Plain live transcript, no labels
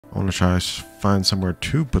want to try to find somewhere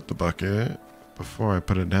to put the bucket before I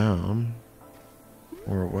put it down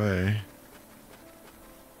or away.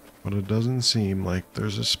 But it doesn't seem like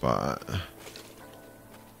there's a spot.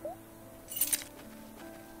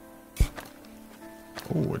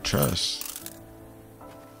 Oh, a chest.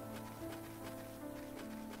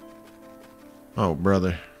 Oh,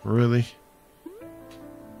 brother. Really?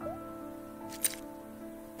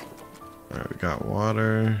 Alright, we got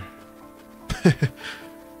water.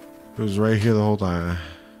 It was right here the whole time.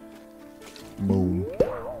 Boom.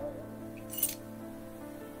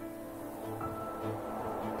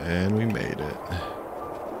 And we made it.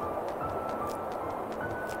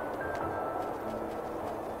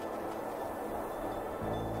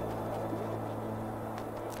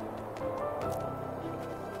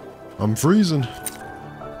 I'm freezing.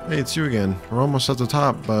 Hey, it's you again. We're almost at the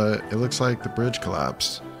top, but it looks like the bridge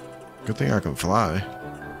collapsed. Good thing I can fly.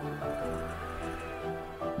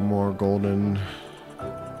 More golden.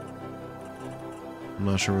 I'm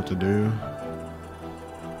not sure what to do.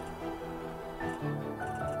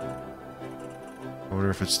 I wonder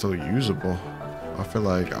if it's still usable. I feel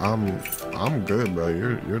like I'm good, bro.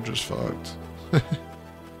 You're just fucked.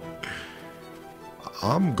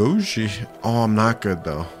 I'm Gucci. Oh, I'm not good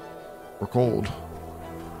though. We're cold.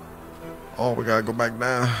 Oh, we gotta go back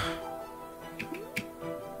down.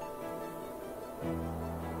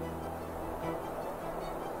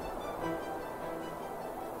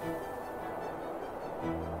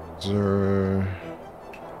 Is there...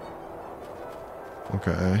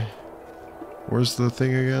 Okay. Where's the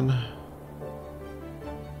thing again?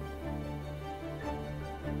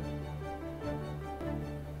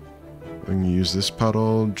 We can use this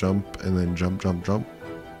puddle, jump, and then jump, jump, jump.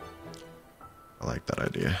 I like that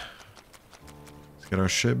idea. Let's get our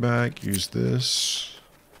shit back, use this.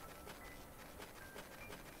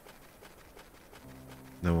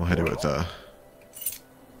 Then we'll hit it with a...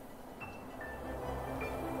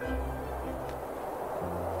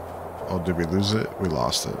 Oh, did we lose it? We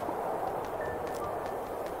lost it.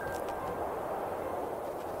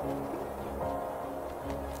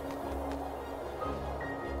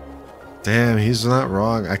 Damn, he's not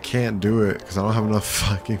wrong. I can't do it because I don't have enough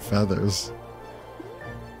fucking feathers.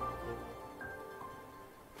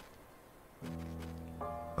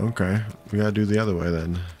 Okay, we gotta do the other way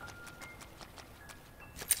then.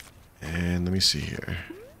 And let me see here.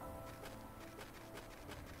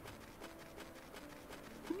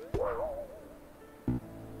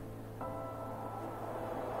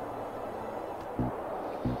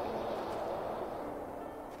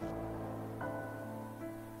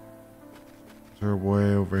 Is there a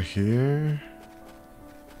way over here?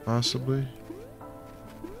 Possibly?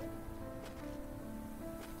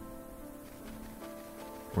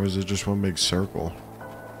 Or is it just one big circle?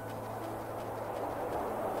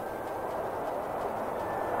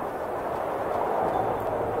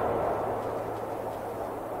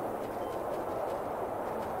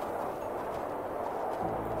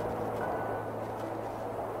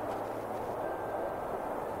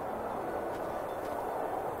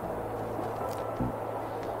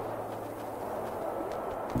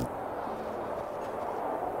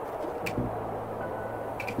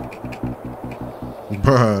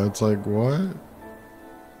 Bruh, it's like, what?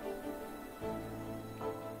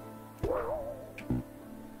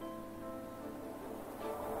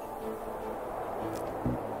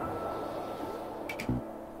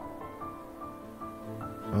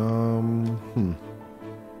 Hmm.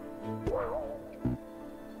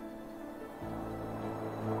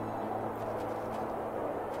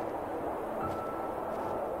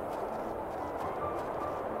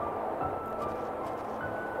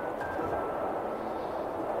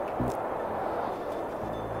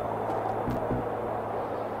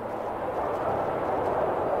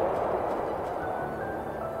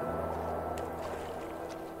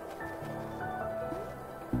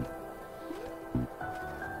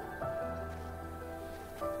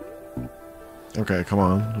 Okay, come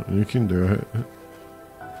on. You can do it.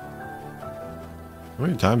 How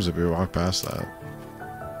many times have we walked past that?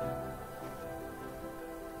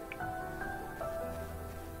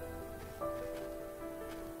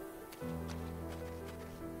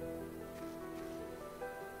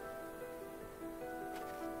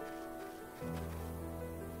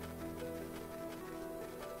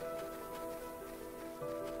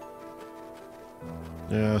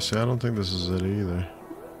 Yeah, see, I don't think this is it either.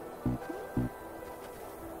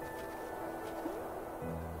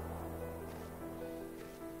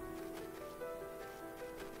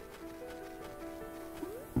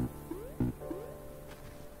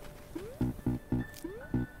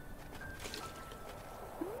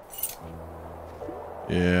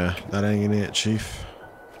 Yeah, that ain't it, Chief.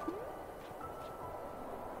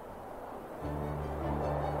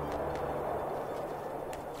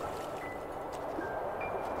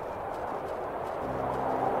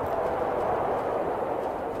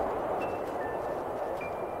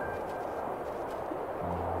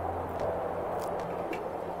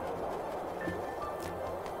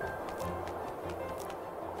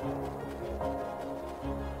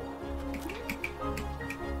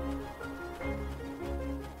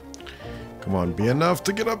 Come on, be enough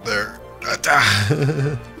to get up there.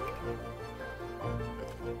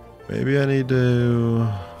 Maybe I need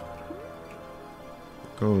to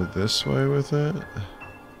go this way with it.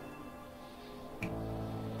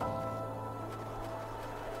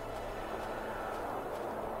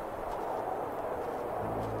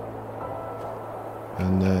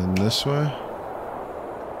 And then this way.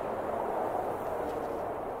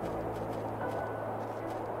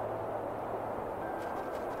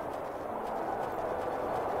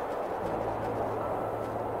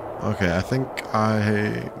 Okay, I think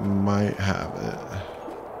I might have it.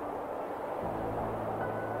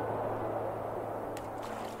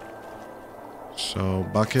 So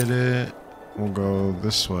bucket it. We'll go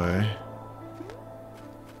this way.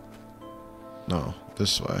 No,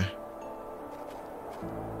 this way.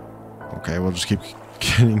 Okay, we'll just keep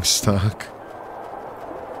getting stuck.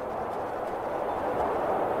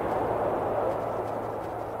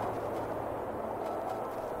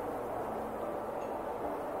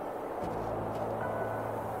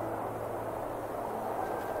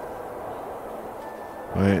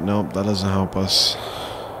 Wait, nope, that doesn't help us.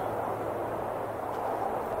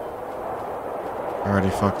 I already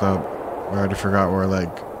fucked up. I already forgot where,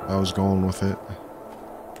 like, I was going with it.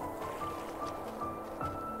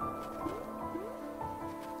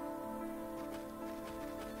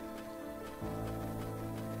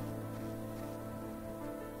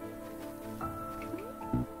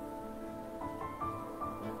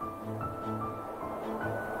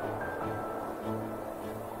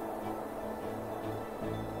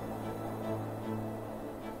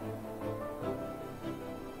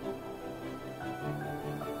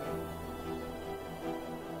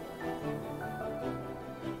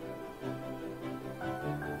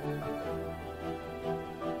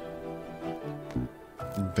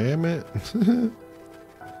 Damn it.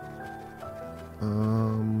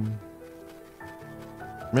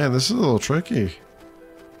 Man, this is a little tricky.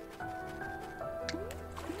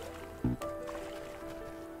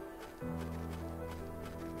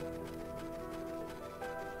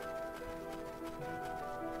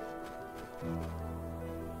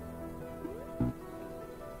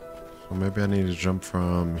 So maybe I need to jump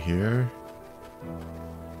from here.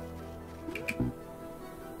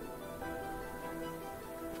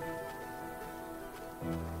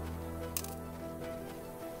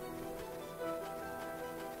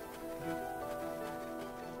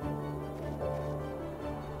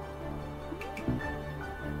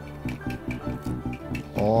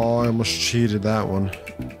 Oh, I almost cheated that one.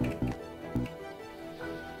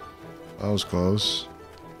 That was close.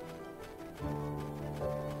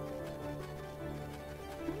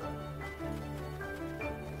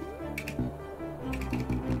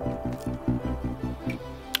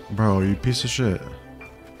 Bro, you piece of shit.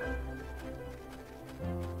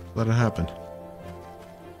 Let it happen.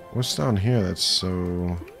 What's down here that's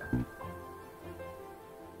so...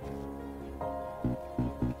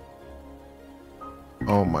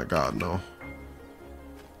 Oh my god, no.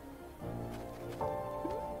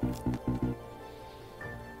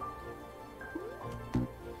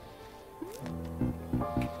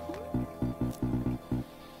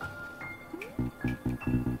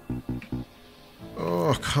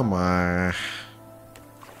 Oh, come on.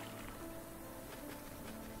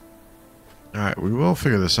 Alright, we will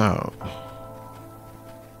figure this out.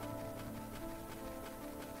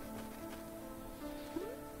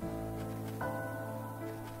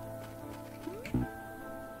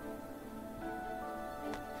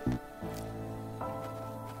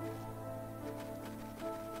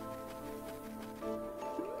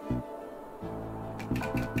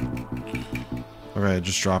 Okay,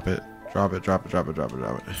 just drop it. Drop it, drop it, drop it, drop it,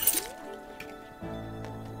 drop it.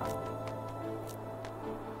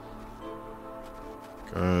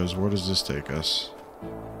 Because where does this take us?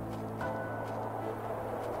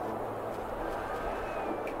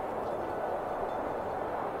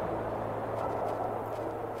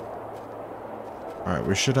 Alright,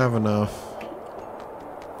 we should have enough.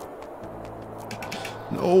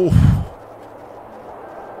 No!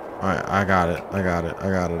 Alright, I got it. I got it. I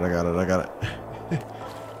got it. I got it. I got it.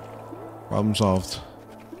 Problem solved.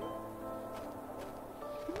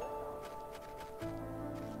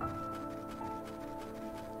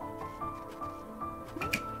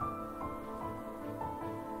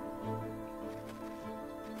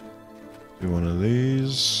 Do one of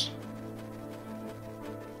these.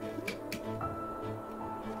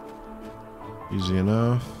 Easy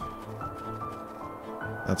enough.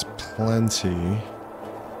 That's plenty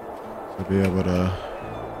to be able to...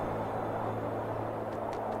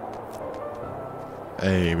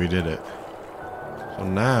 Hey, we did it. So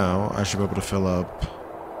now I should be able to fill up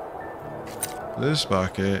this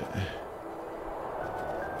bucket.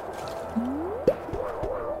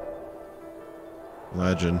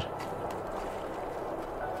 Legend.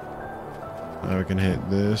 Now we can hit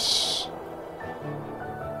this.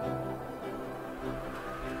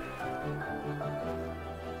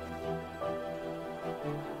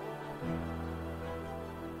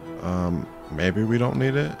 Maybe we don't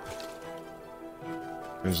need it.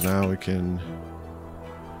 Because now we can...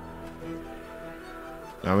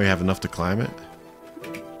 Now we have enough to climb it.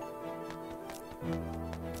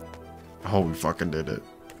 Oh, we fucking did it.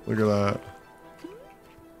 Look at that.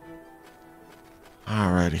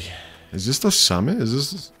 Alrighty. Is this the summit?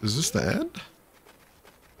 Is this the end?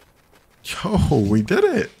 Yo, we did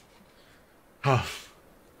it. Oh.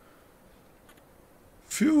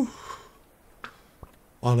 Phew.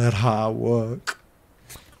 All that hard work.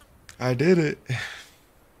 I did it.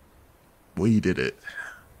 We did it.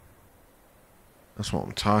 That's what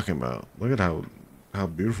I'm talking about. Look at how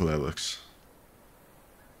beautiful that looks.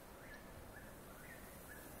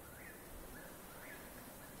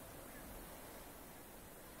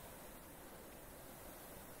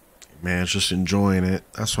 Man, it's just enjoying it.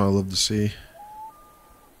 That's what I love to see.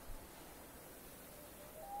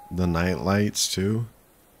 The night lights too.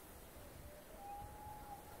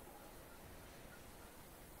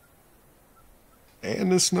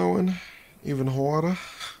 And it's snowing. Even harder.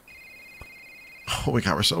 Oh, we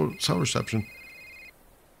got our cell reception.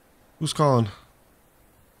 Who's calling?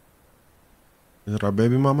 Is it our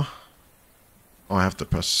baby mama? Oh, I have to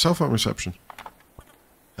press cell phone reception.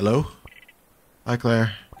 Hello? Hi,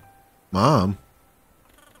 Claire. Mom?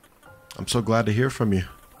 I'm so glad to hear from you.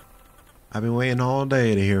 I've been waiting all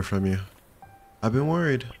day to hear from you. I've been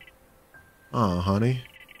worried. Oh, honey.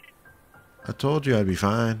 I told you I'd be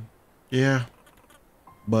fine. Yeah.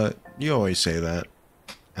 But you always say that.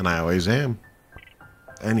 And I always am.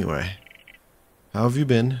 Anyway. How have you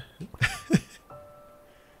been?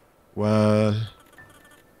 Well,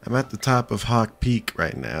 I'm at the top of Hawk Peak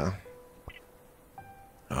right now.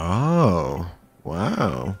 Oh,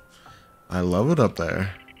 wow. I love it up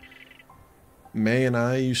there. May and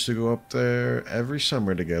I used to go up there every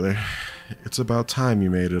summer together. It's about time you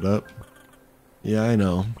made it up. Yeah, I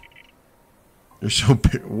know. You're so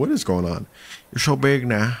big. What is going on? You're so big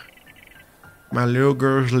now. My little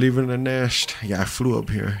girl's leaving the nest. Yeah, I flew up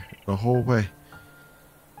here the whole way.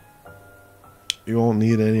 You won't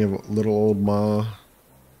need any of little old ma,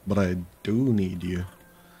 but I do need you.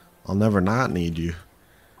 I'll never not need you.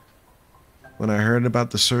 When I heard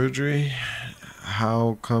about the surgery,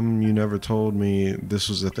 how come you never told me this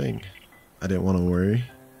was a thing? I didn't want to worry,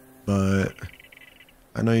 but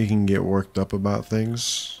I know you can get worked up about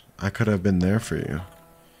things. I could have been there for you.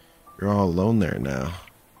 You're all alone there now.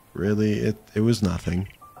 Really, it was nothing.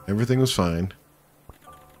 Everything was fine.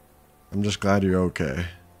 I'm just glad you're okay.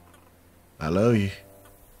 I love you,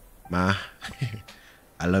 Ma.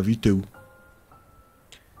 I love you too.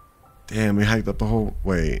 Damn, we hiked up the whole...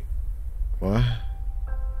 Wait. What?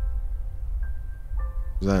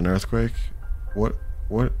 Was that an earthquake? What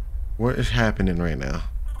is happening right now?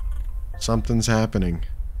 Something's happening.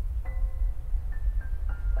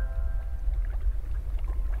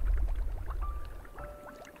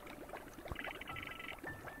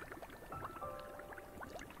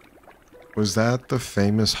 Was that the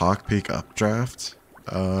famous Hawk Peak updraft?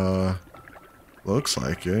 Looks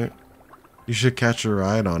like it. You should catch a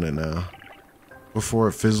ride on it now. Before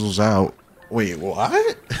it fizzles out. Wait,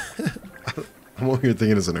 what? I'm over here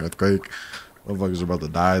thinking it's an earthquake. Motherfuckers are about to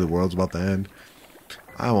die. The world's about to end.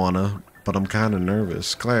 I wanna, but I'm kind of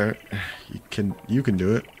nervous. Claire, you can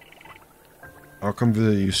do it. I'll come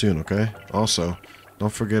visit you soon, okay? Also, don't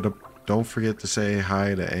forget to say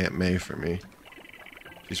hi to Aunt May for me.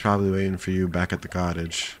 She's probably waiting for you back at the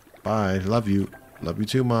cottage. Bye. Love you. Love you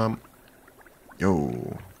too, Mom.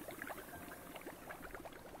 Yo.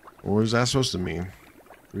 What was that supposed to mean?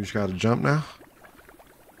 We just gotta jump now?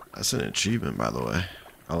 That's an achievement, by the way.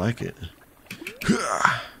 I like it.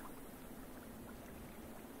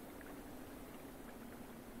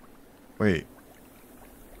 Wait.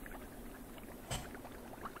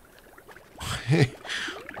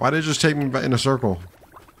 Why did it just take me back in a circle?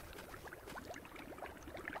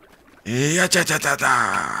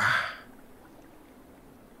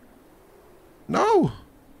 No!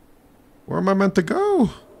 Where am I meant to go?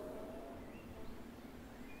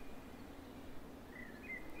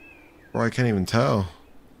 Or I can't even tell.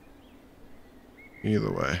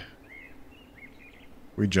 Either way.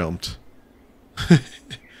 We jumped.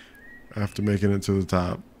 After making it to the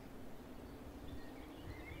top.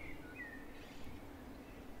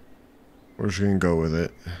 We're just gonna go with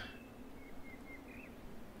it.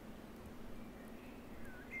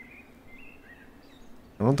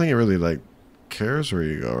 I don't think it really, like, cares where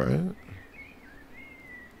you go, right?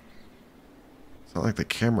 It's not like the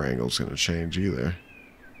camera angle's gonna change either.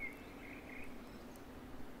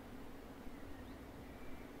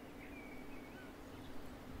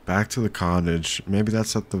 Back to the cottage. Maybe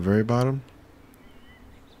that's at the very bottom?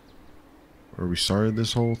 Where we started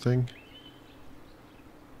this whole thing?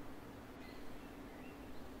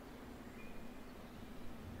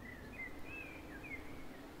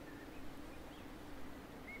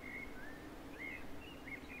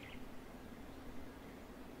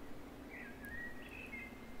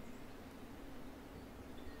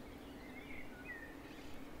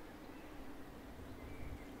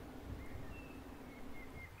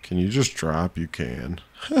 Can you just drop? You can.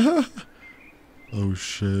 Oh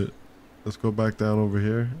shit. Let's go back down over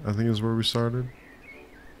here. I think is where we started.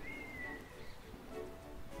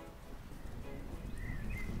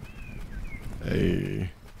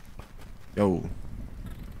 Hey. Yo.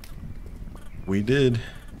 We did.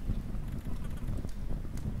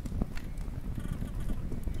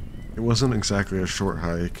 It wasn't exactly a short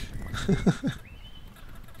hike.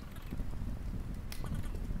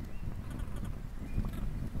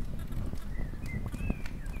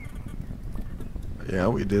 Yeah,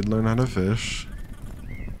 we did learn how to fish.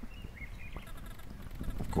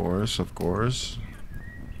 Of course, of course.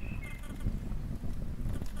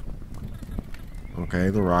 Okay,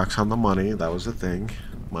 the rocks on the money. That was the thing.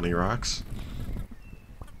 Money rocks.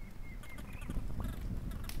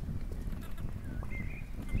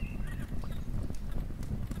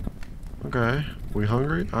 Okay, we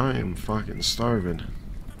hungry? I am fucking starving.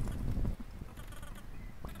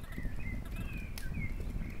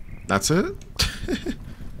 That's it?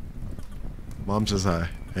 Mom says hi,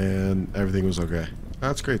 and everything was okay.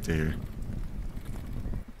 That's great to hear.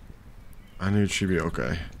 I knew she'd be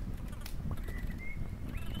okay.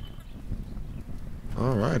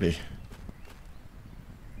 Alrighty.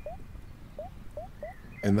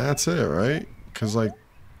 And that's it, right? Because, like,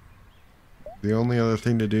 the only other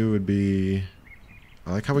thing to do would be...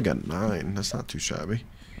 I like how we got 9. That's not too shabby.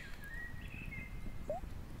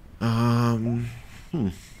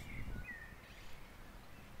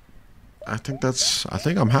 I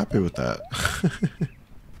think I'm happy with that.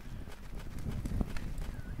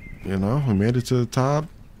 You know, we made it to the top,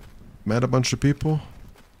 met a bunch of people,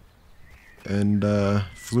 and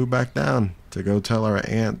flew back down to go tell our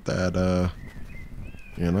aunt that,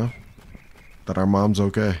 you know, that our mom's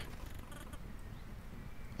okay.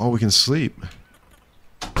 Oh, we can sleep.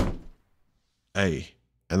 Hey,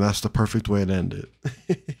 and that's the perfect way to end it.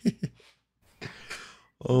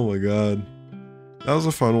 Oh my god. That was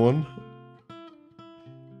a fun one.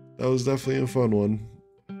 That was definitely a fun one.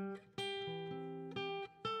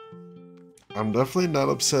 I'm definitely not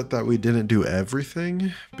upset that we didn't do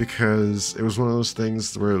everything, because it was one of those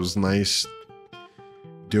things where it was nice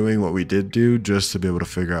doing what we did do just to be able to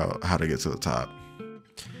figure out how to get to the top.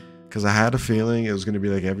 Because I had a feeling it was going to be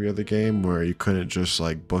like every other game where you couldn't just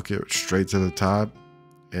like book it straight to the top,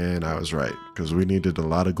 and I was right, because we needed a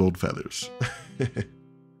lot of gold feathers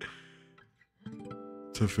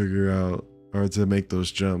to figure out, or to make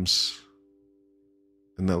those jumps.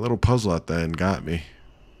 And that little puzzle at the end got me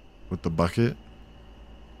with the bucket,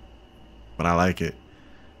 but I like it.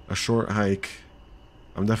 A short hike.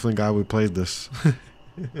 I'm definitely glad we played this.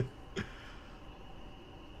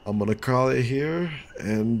 I'm gonna call it here,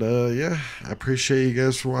 and yeah, I appreciate you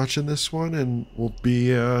guys for watching this one, and we'll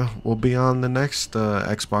be on the next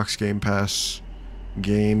Xbox Game Pass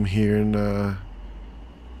game here in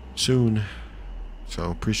soon. So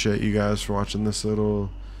appreciate you guys for watching this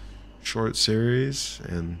little short series,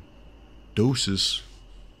 and deuces.